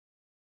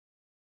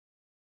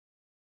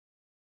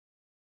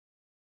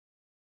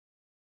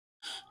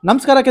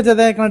ನಮಸ್ಕಾರಕ್ಕೆ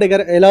ಜೊತೆ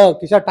ಕನ್ನಡಿಗರ ಎಲ್ಲೋ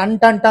ಕಿಶ ton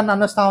ton ton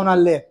ಅನ್ನಿಸ್ತಾವನ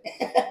ಅಲ್ಲಿ.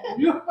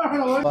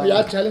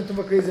 ಯಾವ ಚಾಲೆಂಜ್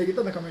ತುಂಬಾ ಕ್ರೇಜಿ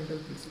ಆಗಿತ್ತು ಅದನ್ನ ಕಮೆಂಟ್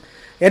ಅಲ್ಲಿ ತಿಳಿಸಿ.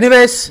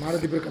 ಎನಿವೇಸ್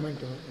ಮಾಡೋದಿಬ್ರು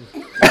ಕಮೆಂಟ್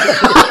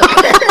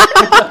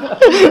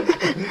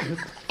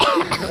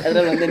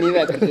ಅದ್ರಲ್ಲಿ ಒಂದೇ ನೀವೇ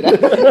ಹಾಕ್ತೀರಾ?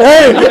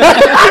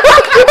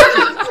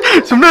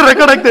 ಸುಮ್ಮನೆ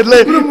ರೆಕಾರ್ಡ್ ಆಗ್ತಿರ್ಲಿ,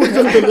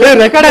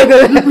 ರೆಕಾರ್ಡ್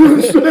ಆಗ್ತದೆ.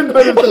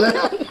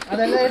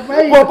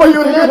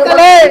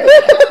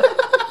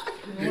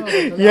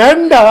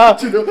 ಎಂಡ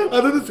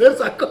ಅದನ್ನು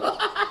ಸೇರ್ಸಾಕು.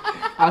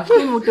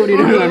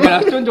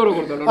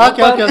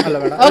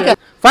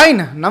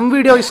 ಫೈನ್, ನಮ್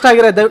ವಿಡಿಯೋ ಇಷ್ಟ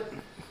ಆಗಿರೋದು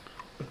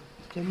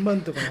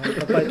ಕೆಂಬಂತು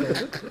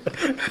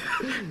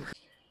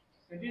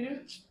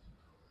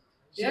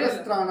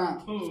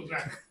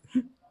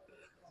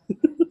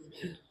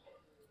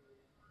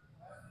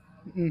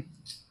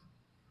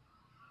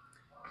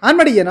ಆನ್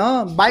ಮಾಡಿ ಏನೋ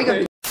ಬಾಯಿಗೆ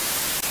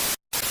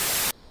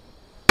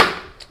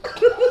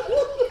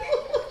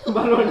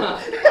ಬರೋಣ.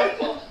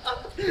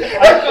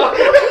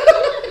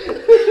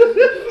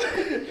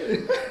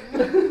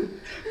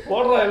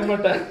 போடுறா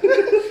ஹெல்மெட்.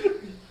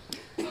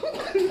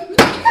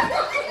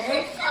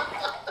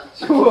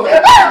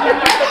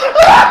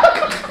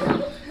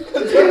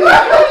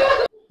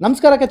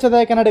 ನಮಸ್ಕಾರ ಕೆಚ್ಚದ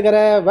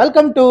ಕನ್ನಡಿಗರೇ,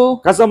 ವೆಲ್ಕಮ್ ಟು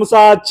ಕಸಮುಸ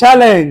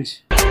ಚಾಲೆಂಜ್.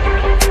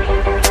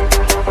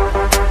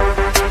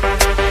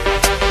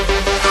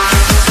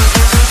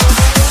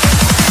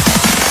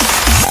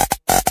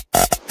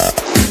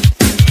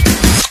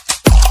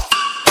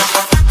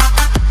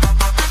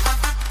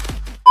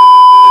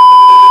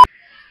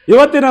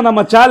 ಇವತ್ತಿನ ನಮ್ಮ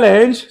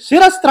ಚಾಲೆಂಜ್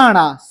ಶಿರಸ್ತ್ರಾಣ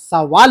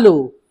ಸವಾಲು.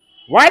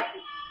 ವಾಟ್?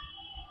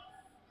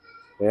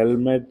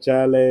 Helmet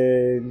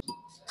challenge.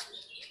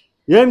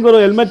 ಏನ್ ಗುರು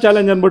ಹೆಲ್ಮೆಟ್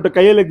ಚಾಲೆಂಜ್ ಅನ್ಬಿಟ್ಟು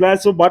ಕೈಯಲ್ಲಿ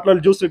ಗ್ಲಾಸ್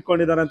ಬಾಟ್ಲಲ್ಲಿ ಜ್ಯೂಸ್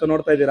ಇಟ್ಕೊಂಡಿದ್ದಾರೆ ಅಂತ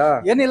ನೋಡ್ತಾ ಇದ್ದೀರಾ?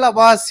 ಏನಿಲ್ಲ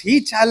ಬಾಸ್, ಈ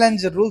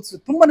ಚಾಲೆಂಜ್ ರೂಲ್ಸ್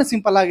ತುಂಬಾನೇ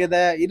ಸಿಂಪಲ್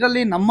ಆಗಿದೆ.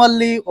 ಇದರಲ್ಲಿ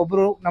ನಮ್ಮಲ್ಲಿ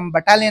ಒಬ್ರು ನಮ್ಮ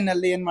ಬೆಟಾಲಿಯನ್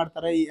ಅಲ್ಲಿ ಏನ್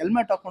ಮಾಡ್ತಾರೆ, ಈ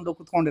ಹೆಲ್ಮೆಟ್ ಹಾಕೊಂಡು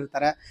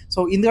ಕುತ್ಕೊಂಡಿರ್ತಾರೆ. ಸೊ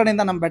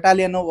ಹಿಂದ್ಗಡೆಯಿಂದ ನಮ್ಮ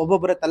ಬೆಟಾಲಿಯನ್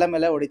ಒಬ್ಬೊಬ್ಬರ ತಲೆ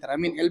ಮೇಲೆ ಹೊಡಿತಾರೆ, ಐ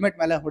ಮೀನ್ ಹೆಲ್ಮೆಟ್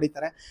ಮೇಲೆ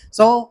ಹೊಡಿತಾರೆ.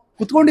 ಸೊ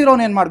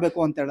ಕುತ್ಕೊಂಡಿರೋನ್ ಏನ್ ಮಾಡ್ಬೇಕು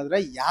ಅಂತ ಹೇಳಿದ್ರೆ,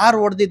 ಯಾರು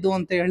ಹೊಡೆದಿದ್ದು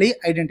ಅಂತ ಹೇಳಿ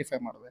ಐಡೆಂಟಿಫೈ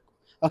ಮಾಡ್ಬೇಕು.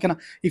 ಓಕೆನಾ?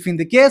 ಇಫ್ ಇನ್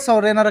ದಿ ಕೇಸ್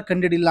ಅವ್ರು ಏನಾರ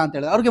ಕಂಡಿಡಿಲ್ಲ ಅಂತ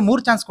ಹೇಳಿದ್ರೆ, ಅವ್ರಿಗೆ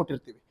 3 ಚಾನ್ಸ್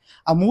ಕೊಟ್ಟಿರ್ತೀವಿ.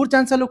 ಆ 3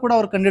 ಚಾನ್ಸಲ್ಲೂ ಕೂಡ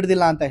ಅವ್ರು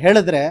ಕಂಡಿಡ್ದಿಲ್ಲ ಅಂತ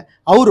ಹೇಳಿದ್ರೆ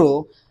ಅವರು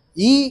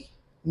ಈ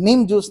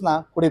ನೀಮ್ ಜ್ಯೂಸ್ನ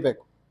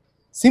ಕುಡಿಬೇಕು.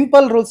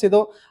 ಸಿಂಪಲ್ ರೂಲ್ಸ್ ಇದು.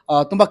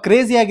 ತುಂಬಾ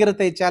ಕ್ರೇಜಿ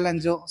ಆಗಿರುತ್ತೆ ಈ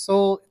ಚಾಲೆಂಜು. ಸೊ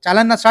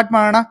ಚಾಲೆಂಜ್ನ ಸ್ಟಾರ್ಟ್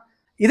ಮಾಡೋಣ.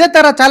 ಇದೇ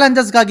ತರ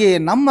ಚಾಲೆಂಜಸ್ಗಾಗಿ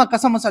ನಮ್ಮ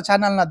ಕಸಮಸ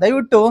ಚಾನೆಲ್ನ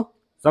ದಯವಿಟ್ಟು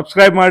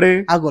ಸಬ್ಸ್ಕ್ರೈಬ್ ಮಾಡಿ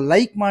ಹಾಗೂ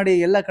ಲೈಕ್ ಮಾಡಿ,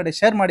 ಎಲ್ಲ ಕಡೆ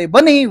ಶೇರ್ ಮಾಡಿ.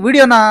 ಬನ್ನಿ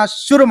ವಿಡಿಯೋನ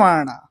ಶುರು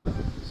ಮಾಡೋಣ.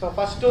 ಸೊ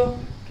ಫಸ್ಟು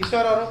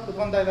ಕಿಶೋರ್ ಅವರು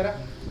ಕುತ್ಕೊಂತಾ ಇದ್ದಾರೆ,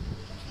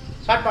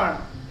 ಸ್ಟಾರ್ಟ್ ಮಾಡೋಣ.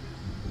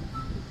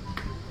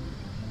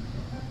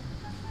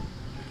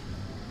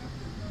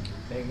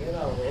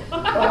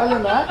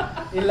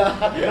 ಇಲ್ಲ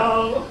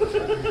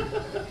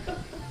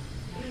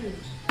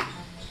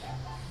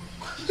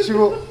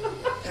ಶಿವು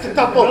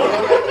ತಪ್ಪು.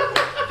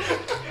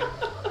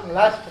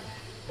 ಲಾಸ್ಟ್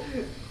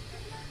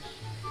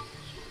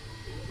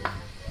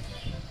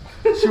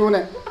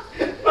ಶಿವನೇ.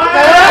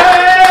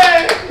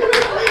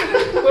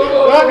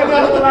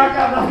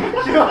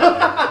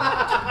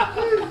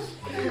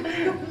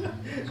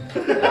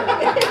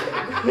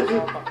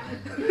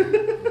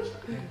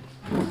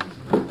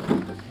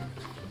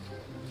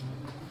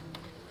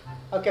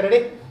 Okay, ready?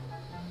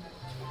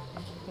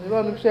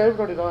 ಒಂದು ನಿಮಿಷ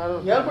ಹೇಳ್ಬಿಟ್ಟು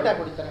ಹೇಳ್ಬಿಟ್ಟು ಯಾಕೆ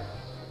ಹೊಡಿತಾರೆ?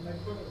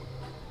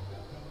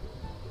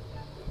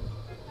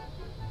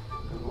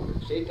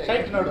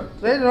 ಸೈಟ್ ನೋಡು,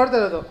 ನೋಡ್ತಾ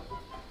ಇರೋದು.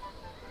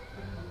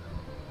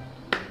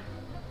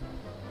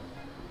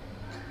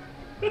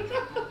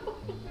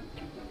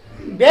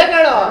 ಬೇಗ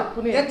ಹೇಳು.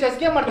 ಏನ್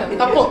ಚೆಸ್ಗೆ ಮಾಡ್ತಾರೆ?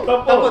 ತಪ್ಪು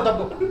ತಪ್ಪು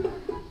ತಪ್ಪು.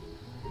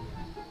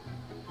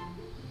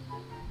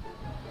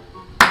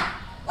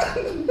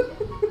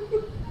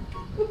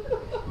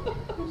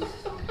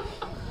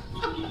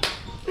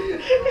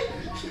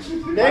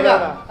 ಬೇಗ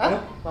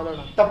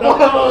ತಪ್ಪು.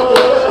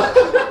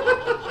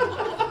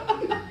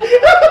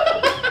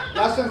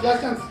 Last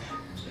chance.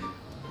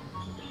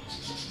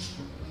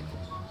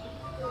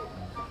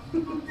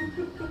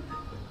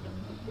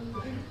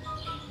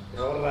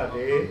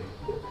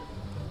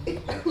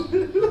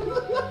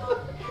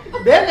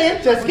 ಬೇಗ ಏನ್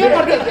ಚೆಸ್ಗೆ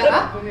ಮಾಡ್ತಾರೆ?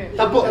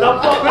 ತಪ್ಪು.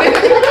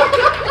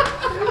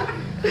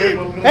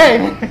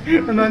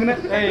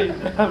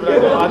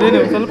 ಅದೇನು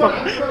ಸ್ವಲ್ಪ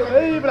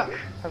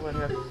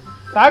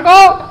ಸಾಕು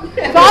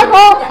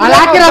ಸಾಕು. ಅಲ್ಲಿ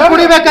ಹಾಕಿರೋ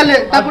ಕುಡಿಬೇಕಲ್ಲಿ.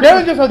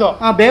 ಬೇವಿನ ಜ್ಯೂಸ್ ಅದು.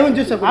 ಬೇವಿನ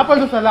ಜ್ಯೂಸ್, ಆಪಲ್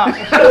ಜ್ಯೂಸ್ ಅಲ್ಲ.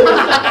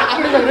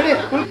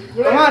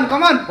 ಕಮಾನ್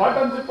ಕಮಾನ್.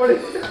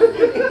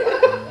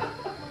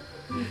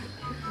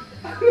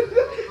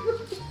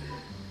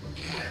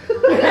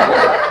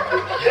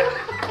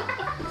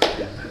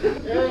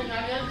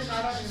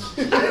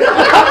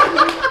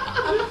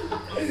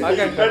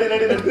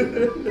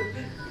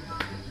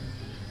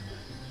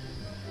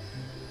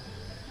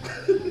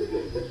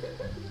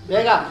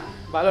 ಬೇಗ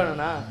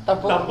ಬಾಲೋಣ.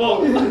 ತಪ್ಪು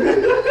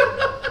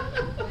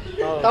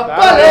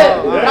ತಪ್ಪಲ್ಲಿ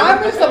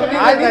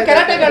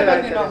ಕರೆಕ್ಟಾಗಿ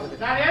ಹೇಳ್ಬೇಕು ನೀನು.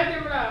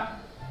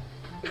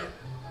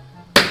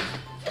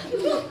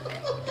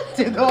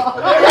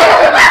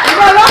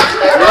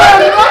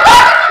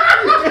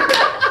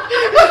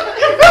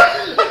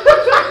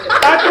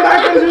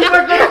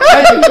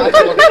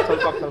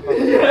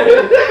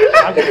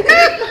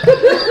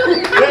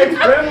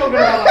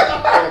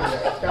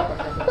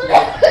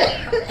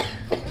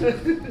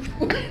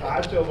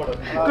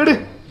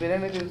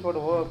 ಬಿರಿಯಾನಿ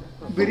ತಿನ್ಸ್ಬಿಟ್ಟು ಹೋಗ್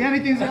ಬಿರಿಯಾನಿ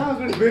ತಿನ್ಸ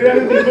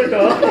ಬಿರಿಯಾನಿ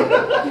ತಿನ್ಬಿಟ್ಟು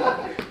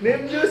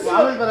ನಿಮ್ ಜ್ಯೂಸ್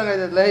ಆಮೇಲೆ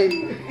ಬರಂಗಾಯ್ತದ ಲೈ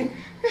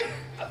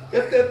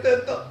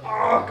ಎತ್ತು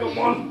ಕಮ್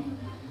ಆನ್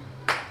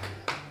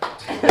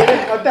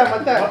ಮತ್ತೆ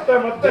ಮತ್ತೆ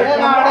ಮತ್ತೆ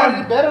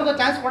ಬೇರೆಯವ್ರಿಗೆ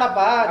ಚಾನ್ಸ್ ಕೊಡಪ್ಪ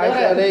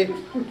ಲೈ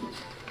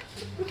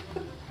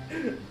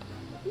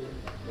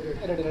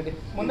ರೆಡಿ ರೆಡಿ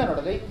ಮುಂದೆ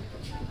ನೋಡಲಿ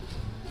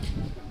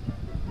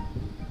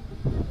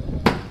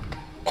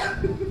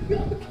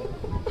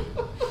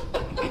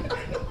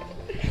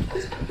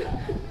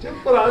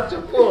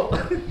చెప్పు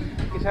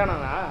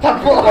ಕಿಶಾಣನ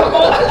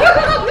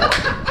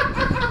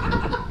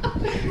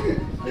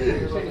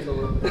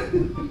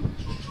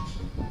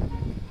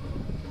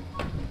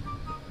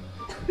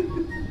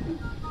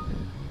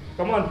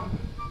ಕಮ್ ಆನ್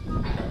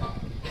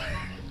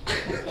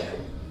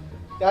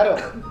ಯಾರು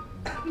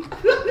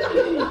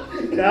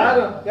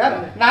ಯಾರು ಯಾರು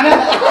ನಾನೇ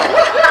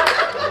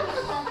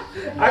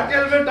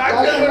ಹಾಕೆಲ್ಬಿಟ್ಟು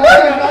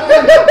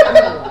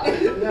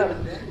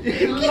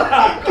ಇಲ್ಲ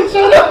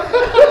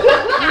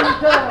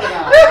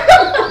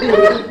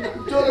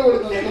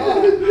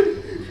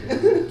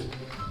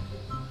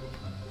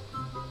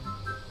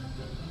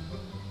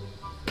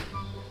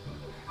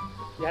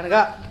ಎಣಗ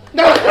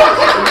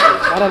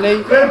ಬರಲೈ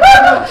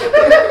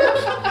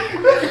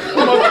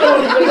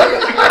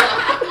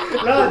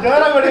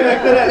ಜೋರ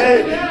ಹೊಡಿಬೇಕಾದ್ರೆ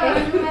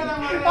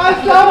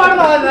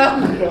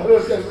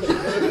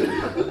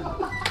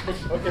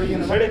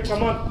ರೆಡಿ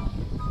ಕಮ್ ಆನ್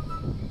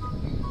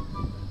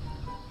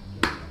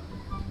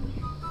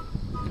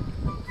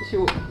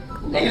ಶಿವು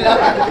ಇಲ್ಲ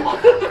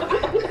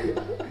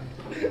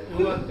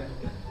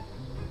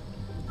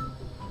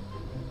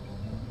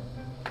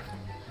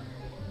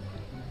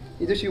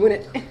ಇದು ಶಿವನೇ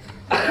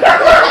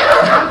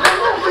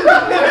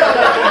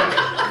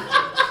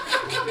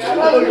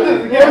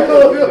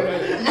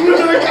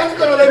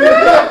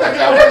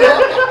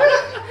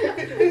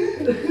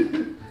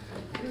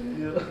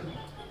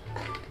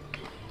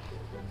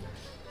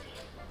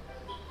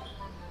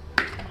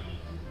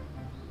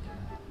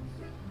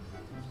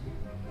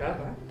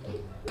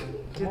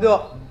ಇದು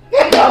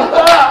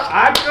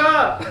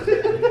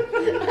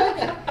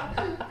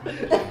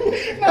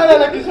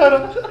ನಾನಲ್ಲ ಕಿಶೋರು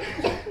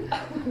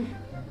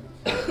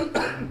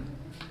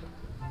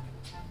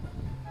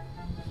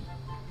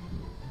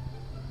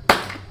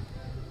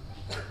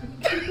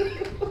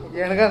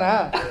ಎಣ್ಗನ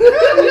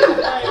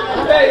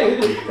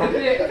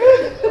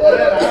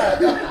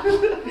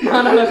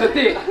ನಾನಲ್ಲ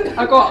ಸತಿ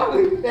ಹಾಕೋ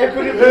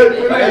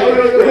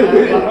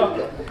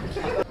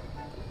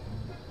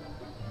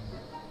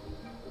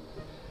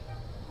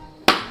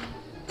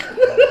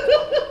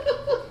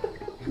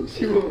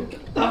ಶಿವು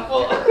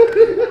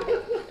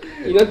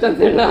ಇನ್ನೊಂದು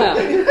ಚಾನ್ಸ್ ಹೇಳ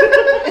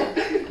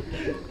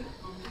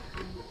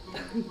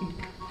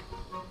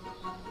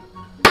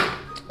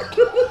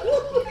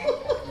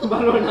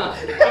ಬರೋಣ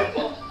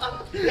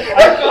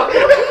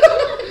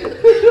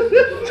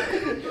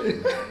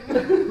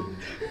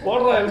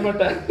போடுற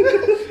ஹெல்மெட்டை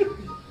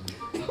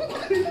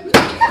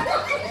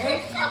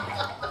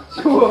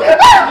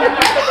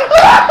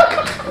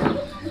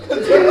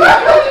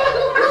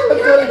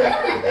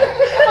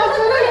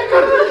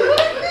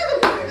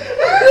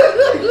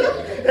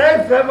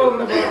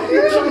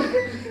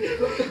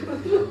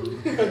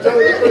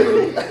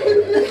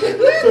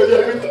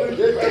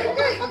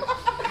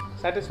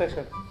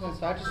ಸ್ಯಾಟಿಸ್ಫ್ಯಾಕ್ಷನ್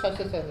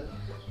ಸ್ಯಾಟಿಸ್ಫ್ಯಾಕ್ಷನ್ ಸರ್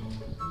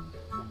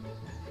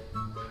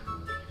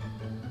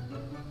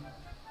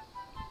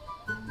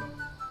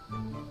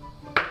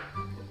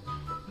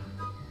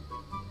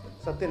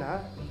ಸತ್ತಿನ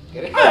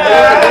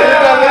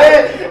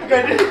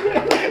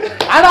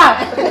ಅಣ್ಣ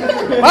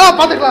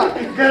ಪಾತಕ್ಲಾ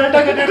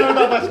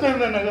ಫಸ್ಟ್ ಟೈಮ್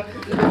ನನಗೆ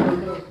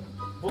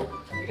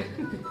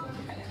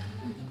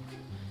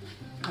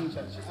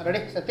ರೆಡಿ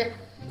ಸತ್ಯ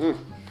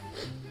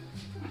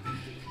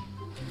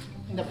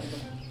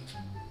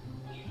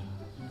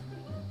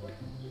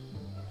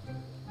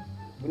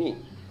ಬುನಿ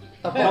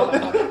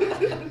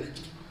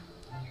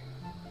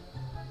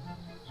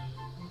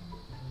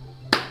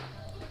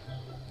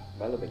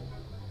ಬಾಲು ಬೈ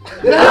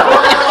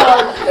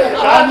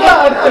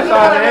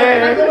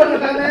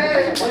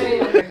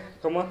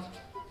Come on.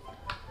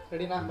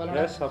 ರೆಡಿನಾ ಬಲ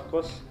Yes, of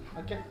course.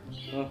 Okay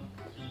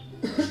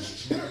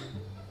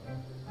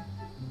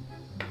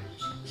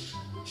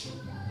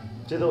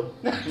Chidu.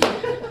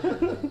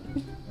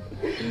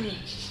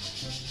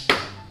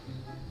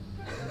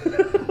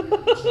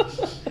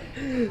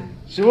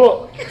 Shivu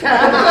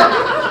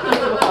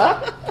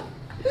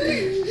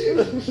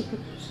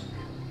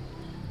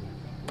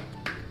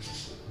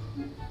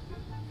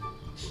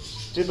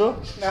Chidu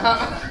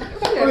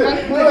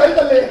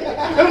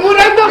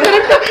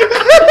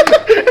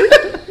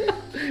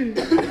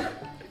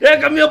ಏ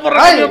ಕಮ್ಮಿ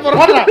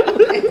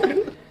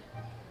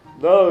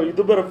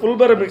ಇದು ಬೇರೆ ಫುಲ್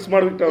ಬೇರೆ ಮಿಕ್ಸ್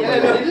ಮಾಡ್ಬಿಟ್ಟು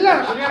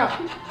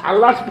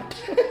ಅಲ್ಲ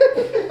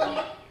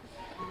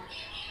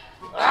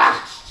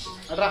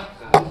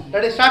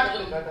ರೆಡಿ ಸ್ಟಾರ್ಟ್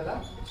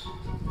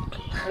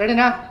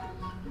ರೆಡಿನಾ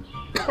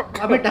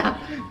ಬಿಟ್ಟ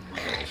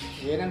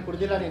ಏನೇನು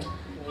ಕುಡ್ದಿಲ್ಲ ನೀನು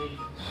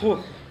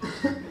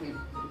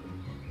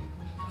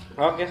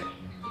ಓಕೆ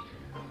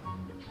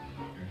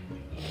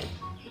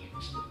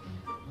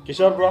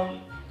ಕಿಶೋರ್ ಬ್ರೋ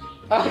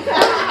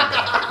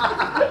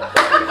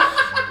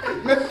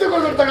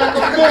ಮೆತ್ತುಕೊಂಡು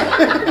ತಗೊಂಡು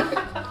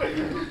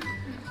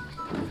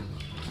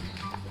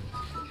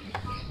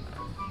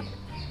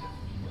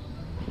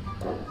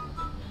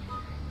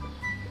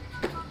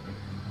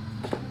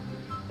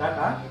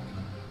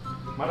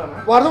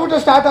ಹೊಡೆದ್ಬಿಟ್ಟು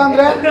ಸ್ಟಾರ್ಟ್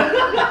ಅಂದ್ರೆ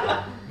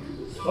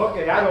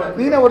ಓಕೆ ಯಾರು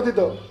ನೀನೇ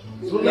ಹೊಡೆದಿದ್ದು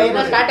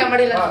ಸ್ಟಾರ್ಟ್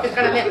ಮಾಡಿಲ್ಲ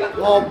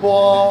ಒಬ್ಬ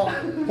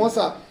ಮೋಸ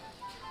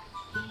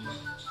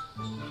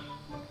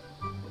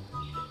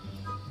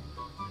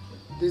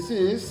this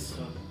is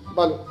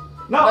Balu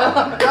No.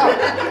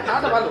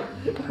 not a balloon.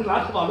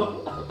 Not follow.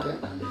 Okay.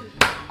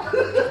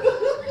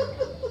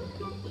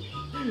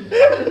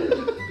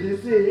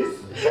 This is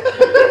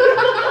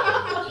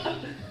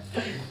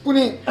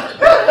ಪುನಿ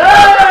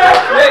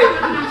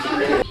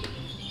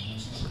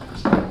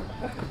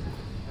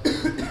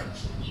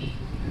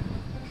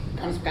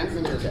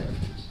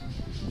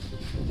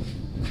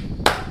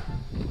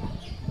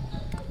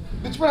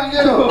ಬಿಚ್ಬಿಡ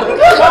ಹಂಗೆ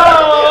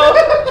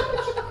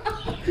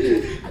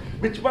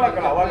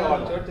ಬಿಚ್ಕೊಳಕಲ್ಲ ಅವಾಗ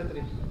ಅವಾಗ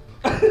ಚೋರ್ಚತ್ರಿ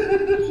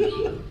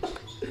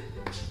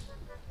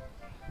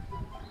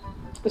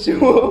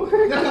ಶಿವು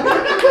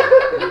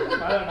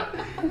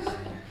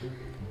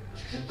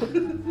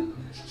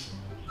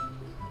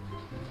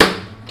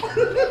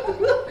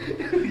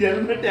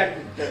ಹೆಲ್ಮೆಟ್ ಯಾಕೆ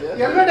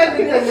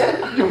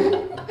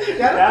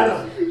ಯಾರು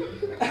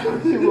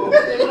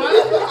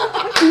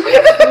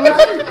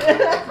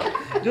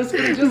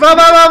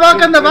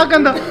ಬಾ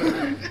ಕಂದ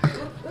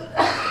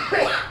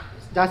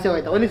ಜಾಸ್ತಿ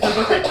ಹೋಯ್ತಾ ಒಂದು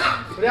ಸ್ವಲ್ಪ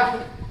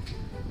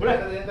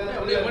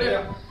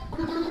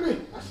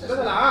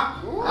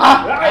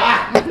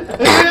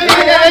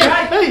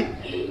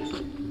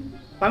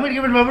ಪಾಮಿಟ್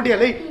ಗಿಮಿಟ್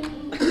ಮಾಡ್ಬಿಟ್ಟಿಯಲ್ಲ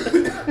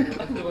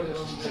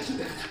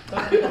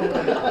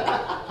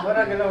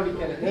ಬರಾಗೆಲ್ಲ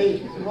ಹೊಡಿತಾರೆ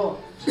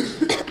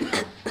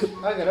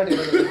ಹಾಗೆ ರೆಡಿ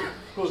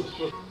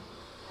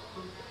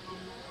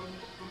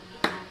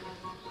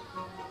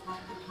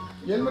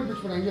ಹೆಲ್ಮೆಟ್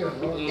ಬಿಚ್ಬಿಡ ಹಂಗೆ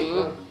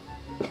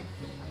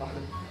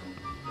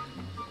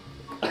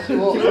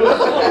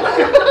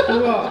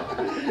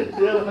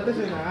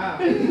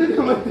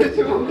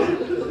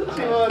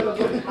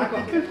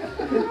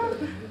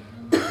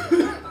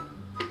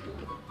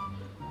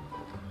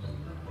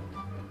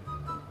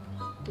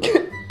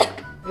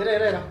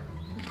ಇರ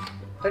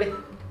ತಡಿ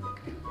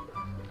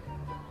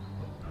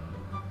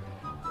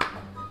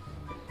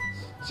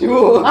ಶಿವು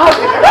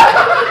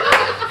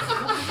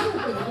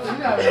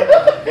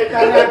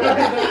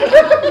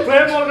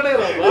ಫ್ರೇಮ್ ಒಳಗಡೆ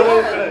ಇರೋ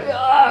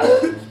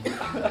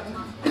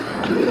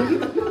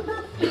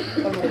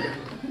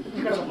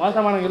ಮೋಸ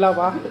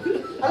ಮಾಡಂಗಿಲ್ಲಪ್ಪ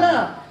ಅಲ್ಲ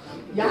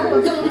ಯಾರು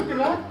ಒಂದ್ಸಲ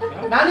ಗೊತ್ತಿಲ್ಲ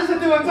ನಾನು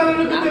ಸತಿ ಒಂದ್ಸಲ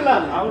ಗೊತ್ತಿಲ್ಲ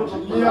ಅವರು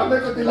ನೀವು ಅದೇ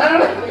ಗೊತ್ತಿಲ್ಲ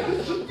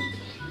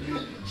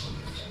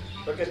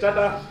ಓಕೆ ಸ್ಟಾರ್ಟ್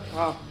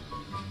ಹಾ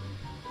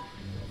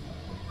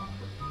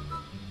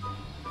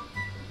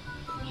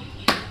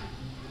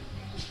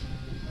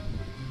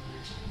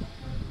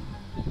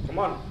come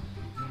on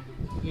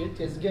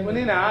chess game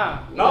Neena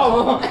no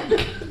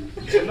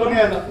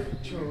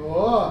Chou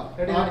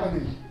Ready?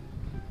 ಹಾಕಿ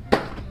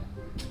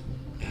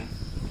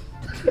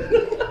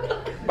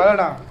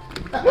ಬರೋಣ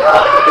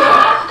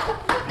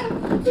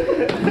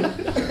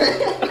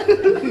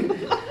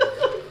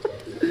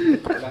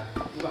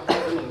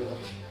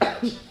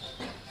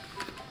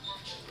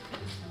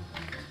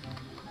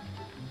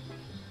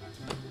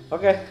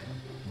ಓಕೆ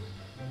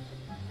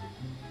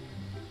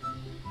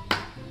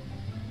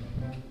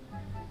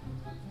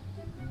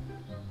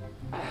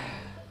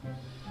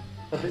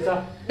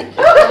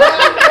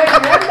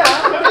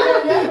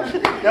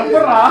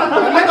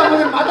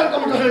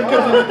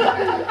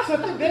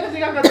ಸತ್ತು ಬೇರೆ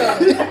ಸಿಗಾಕತ್ತ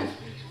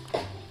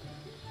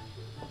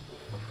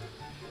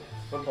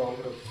ಸ್ವಲ್ಪ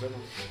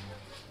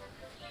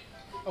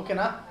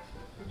ಓಕೆನಾ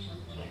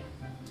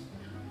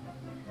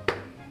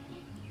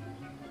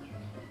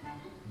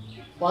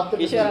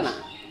ಈಶ್ವರನ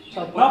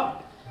ನೋ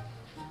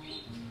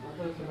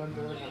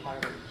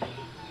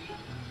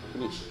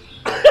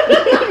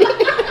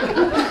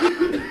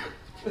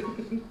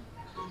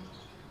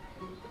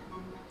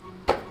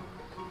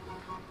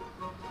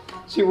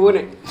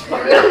ಶಿವುನೇ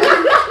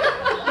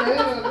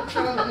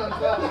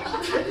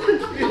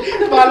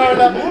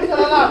ಬಾಲೋಡ ಮೂರು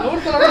ಸಲ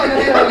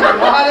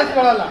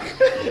ಮಹಾರಾಷ್ಟ್ರಲ್ಲ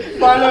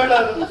ಬಾಲೋಡ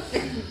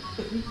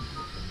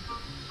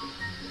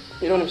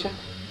ಇರೋ ನಿಮಿಷ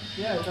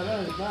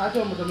ಆಚೆ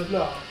ಹೋಗ್ಬಿಟ್ಟು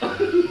ಮಿದ್ಲು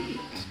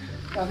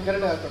ಅದು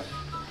ಕರೆಕ್ಟ್ ಹಾಕೋಣ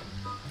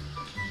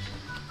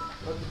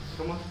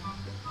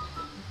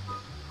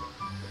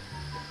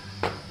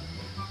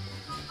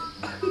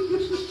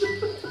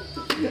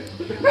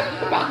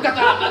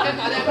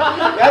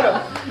ಯಾರು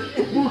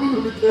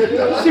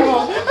ಶಿವ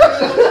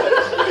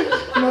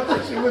ಮತ್ತೆ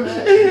ಶಿವನೇ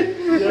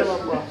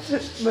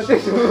ಮತ್ತೆ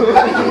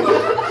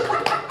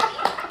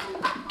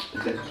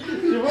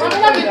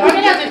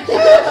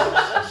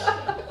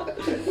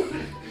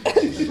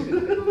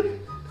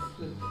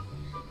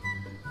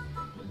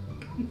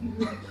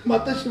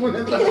ಮತ್ತೆ ಶಿವನೇ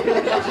ಅಂತ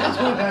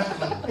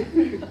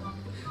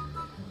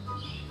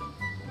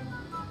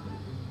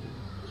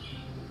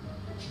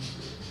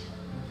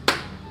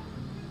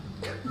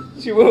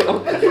ಶಿವು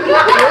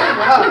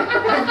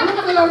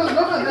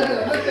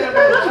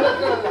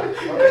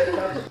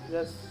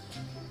Yes.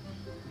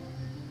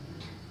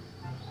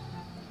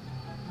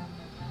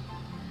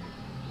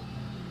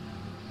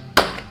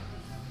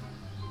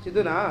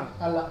 ಚಿದುನಾ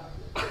ಅಲ್ಲ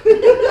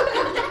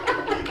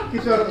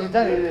ಕಿಶೋರ್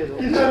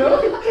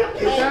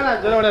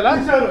ಜ್ವರ ಹೊಡೆಯಲ್ಲ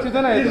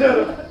ಚಿದುನ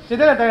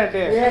ಚಿದನ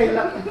ತಗಟ್ಟೆ ಇಲ್ಲ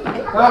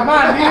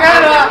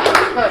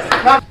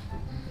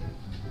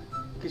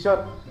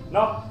ಕಿಶೋರ್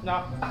ನೋ ನಾ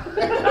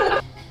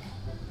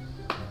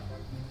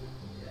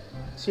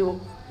ಶಿವು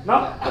ನೋ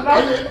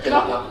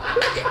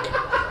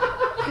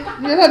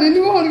ಏನ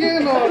ನಿನಗೂ ಅವನಿಗೆ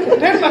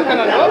ಟೇಸ್ಟ್ ಮಾಡ್ತಾನ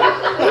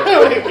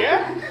ಅವನಿಗೆ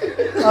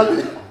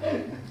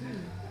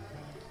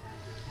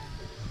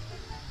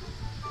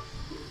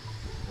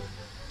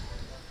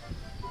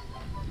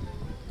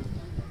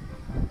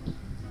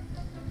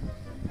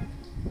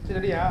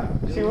ರೆಡಿಯಾ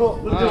ಶಿವು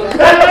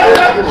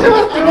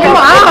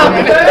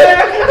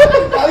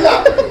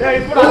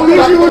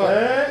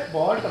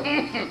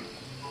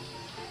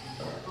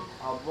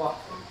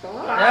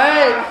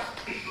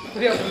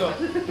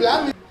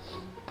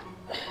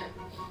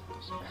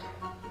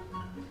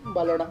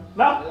ಬಾಲೋಡ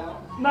ನೋ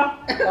ನೋ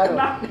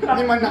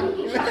ನಿಮ್ಮಣ್ಣ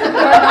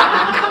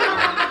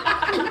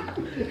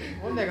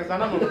ಒಂದೇ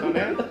ಸಣ್ಣ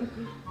ಮಾಡ್ತಾನೆ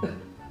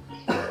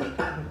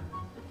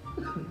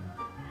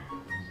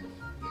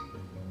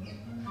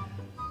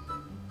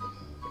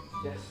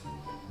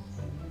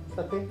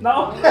ಸತಿ ನೋ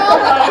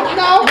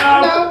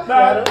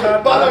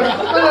ಬಾಲೋಡ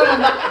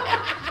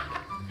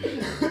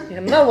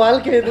ಎನ್ನ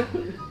ವಾಲ್ಕೆ ಇದು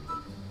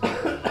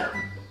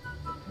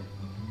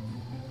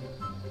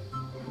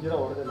ಜೀರ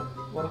ಹೊಡೆದಿಲ್ಲ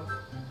ಹೊರ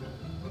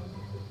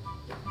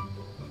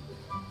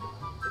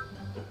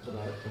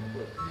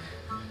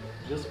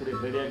ಜ್ಯೂಸ್ ಕುಡಿ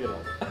ರೆಡಿಯಾಗಿರೋ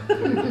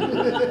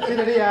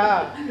ರೆಡಿಯಾ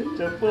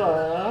చెప్పు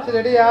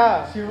ರೆಡಿಯಾ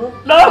ಶಿವು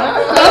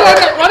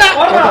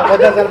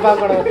ಸ್ವಲ್ಪ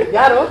ಕೊಡು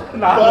ಯಾರು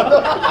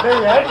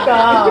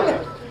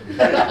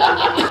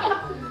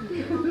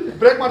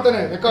ಬ್ರೇಕ್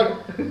ಮಾಡ್ತಾನೆ ರೆಕಾರ್ಡ್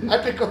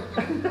ಹ್ಯಾಟ್ರಿಕ್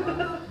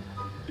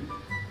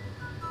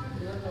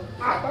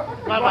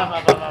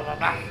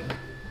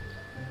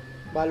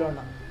ಬಾಲೋಣ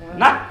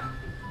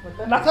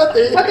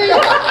ಸತಿ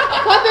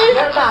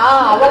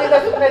ಅವಾಗಿಂದ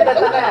ಸುಮ್ಮನೆ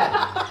ಇದ್ದಾನೆ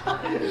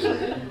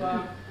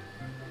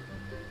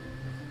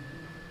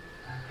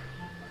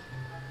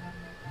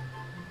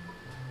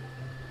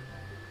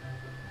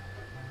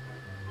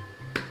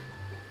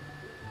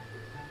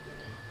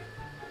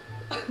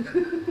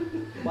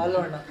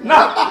ಬಾಲೋಣ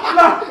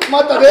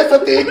ಮತ್ತದೇ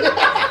ಸತಿ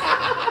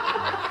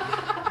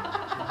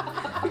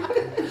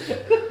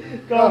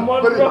Come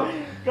on, bro.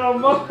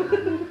 Come on.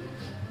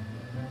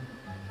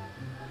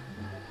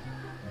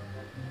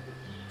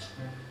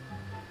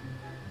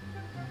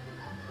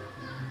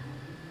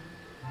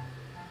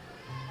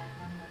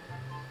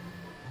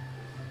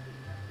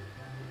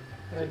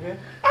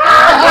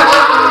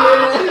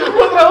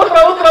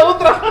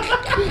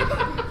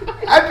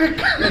 Hat trick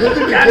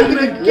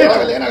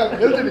ಏನಾಗಲ್ಲ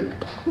ಹೇಳ್ತೀನಿ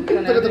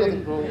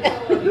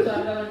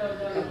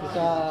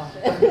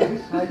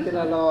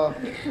ಆಯ್ತಿರಲ್ಲೋ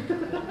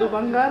ಇದು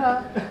ಬಂಗಾರ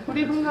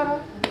ಕುಡಿ ಬಂಗಾರ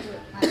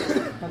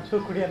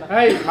ಕುಡಿಯೋಣ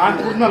ನಾನು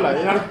ಕುಡ್ನಲ್ಲ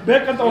ನಾನು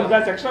ಬೇಕಂತ ಒಂದು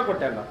ಗ್ಲಾಸ್ ಎಕ್ಸ್ಟ್ರಾ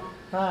ಕೊಟ್ಟೆ ಅಲ್ಲ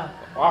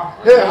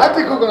ಏ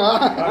ಹ್ಯಾಟ್ರಿಕ್ ಹೋಗೋಣ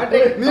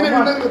ನೀನೇ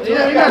ವಿನ್ನರ್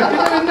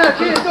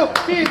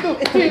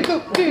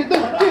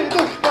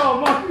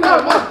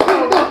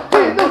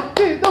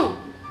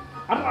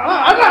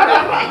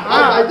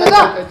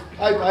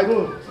ಆಯ್ತು ಆಯ್ತು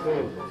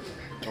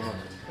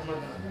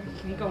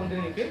ఇంకా ఉంది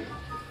నీకు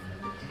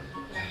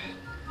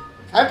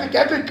ಹ್ಯಾಟ್ರಿಕ್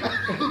ಹ್ಯಾಟ್ರಿಕ್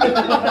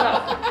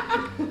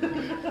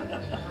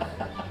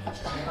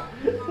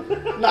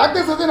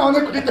ನಾಲ್ಕನೇ ಸತಿ ಅವನೇ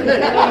ಕುಡಿತಾನೆ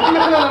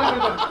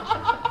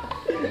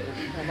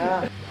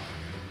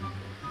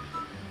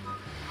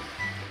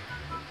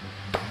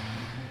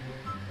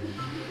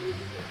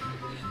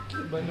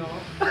ಬನ್ನು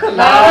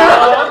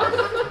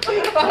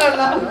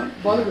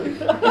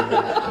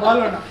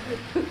ಬಾಲೋಣ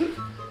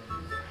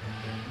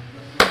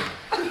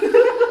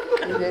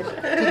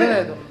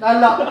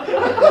ಅಲ್ಲ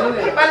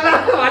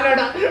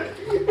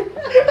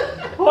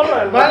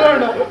ಬಾಲೋಣ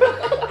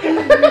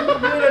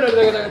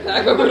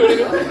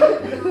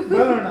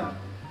ಬಾಲೋಣ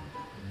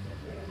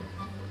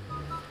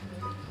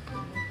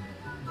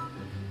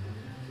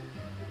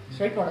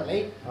ಶೇಕ್ ಮಾಡಲ್ಲ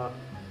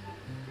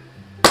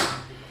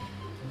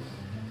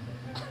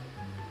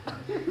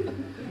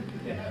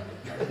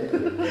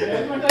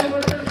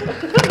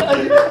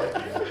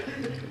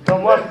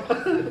Come on.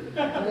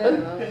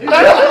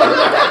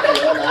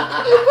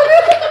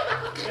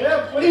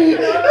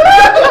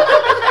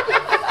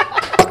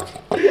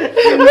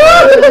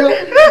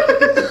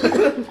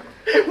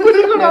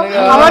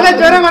 ಅವನೇ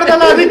ಜ್ವರ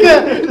ಮಾಡ್ತಲ್ಲ ಅದಕ್ಕೆ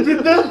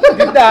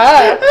ಗಿದ್ದ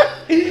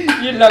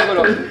ಇಲ್ಲ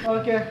ಗುರು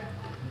ಓಕೆ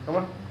Come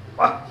on.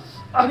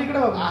 ಈ ಕಡೆ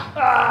ಹೋಗು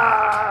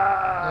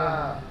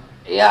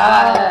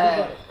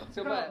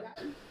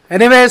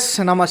ಎನಿವೇಸ್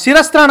ನಮ್ಮ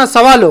ಶಿರಸ್ತ್ರಾಣ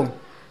ಸವಾಲು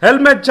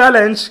ಹೆಲ್ಮೆಟ್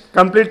ಚಾಲೆಂಜ್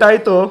ಕಂಪ್ಲೀಟ್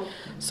ಆಯ್ತು.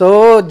 ಸೊ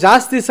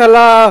ಜಾಸ್ತಿ ಸಲ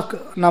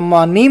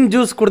ನಮ್ಮ ನೀಮ್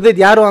ಜ್ಯೂಸ್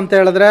ಕುಡ್ದಿದ್ದು ಯಾರು ಅಂತ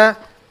ಹೇಳಿದ್ರೆ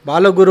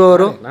ಬಾಲಗುರು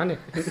ಅವರು. ನಾನೇ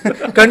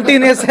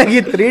ಕಂಟಿನ್ಯೂಸ್ ಆಗಿ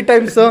 3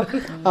 times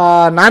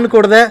ನಾನು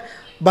ಕುಡ್ದೆ.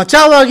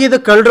 ಬಚಾವಾಗಿದ್ದು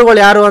ಕಳ್ಳರುಗಳು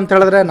ಯಾರು ಅಂತ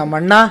ಹೇಳಿದ್ರೆ ನಮ್ಮ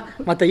ಅಣ್ಣ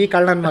ಮತ್ತು ಈ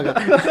ಕಳ್ಳನ ಮಗ,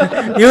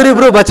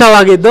 ಇವರಿಬ್ರು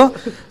ಬಚಾವಾಗಿದ್ದು.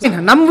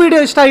 ನಮ್ಮ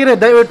ವಿಡಿಯೋ ಇಷ್ಟ ಆಗಿರೋ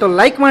ದಯವಿಟ್ಟು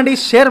ಲೈಕ್ ಮಾಡಿ,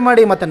 ಶೇರ್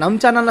ಮಾಡಿ, ಮತ್ತು ನಮ್ಮ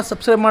ಚಾನಲ್ನ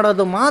ಸಬ್ಸ್ಕ್ರೈಬ್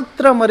ಮಾಡೋದು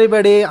ಮಾತ್ರ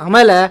ಮರಿಬೇಡಿ.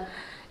 ಆಮೇಲೆ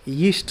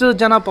ಇಷ್ಟು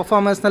ಜನ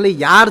ಪರ್ಫಾರ್ಮೆನ್ಸ್ನಲ್ಲಿ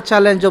ಯಾರು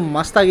ಚಾಲೆಂಜು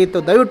ಮಸ್ತಾಗಿತ್ತು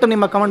ದಯವಿಟ್ಟು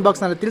ನಿಮ್ಮ ಕಮೆಂಟ್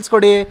ಬಾಕ್ಸ್ನಲ್ಲಿ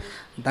ತಿಳಿಸ್ಕೊಡಿ.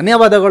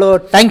 ಧನ್ಯವಾದಗಳು.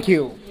 Thank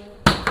you.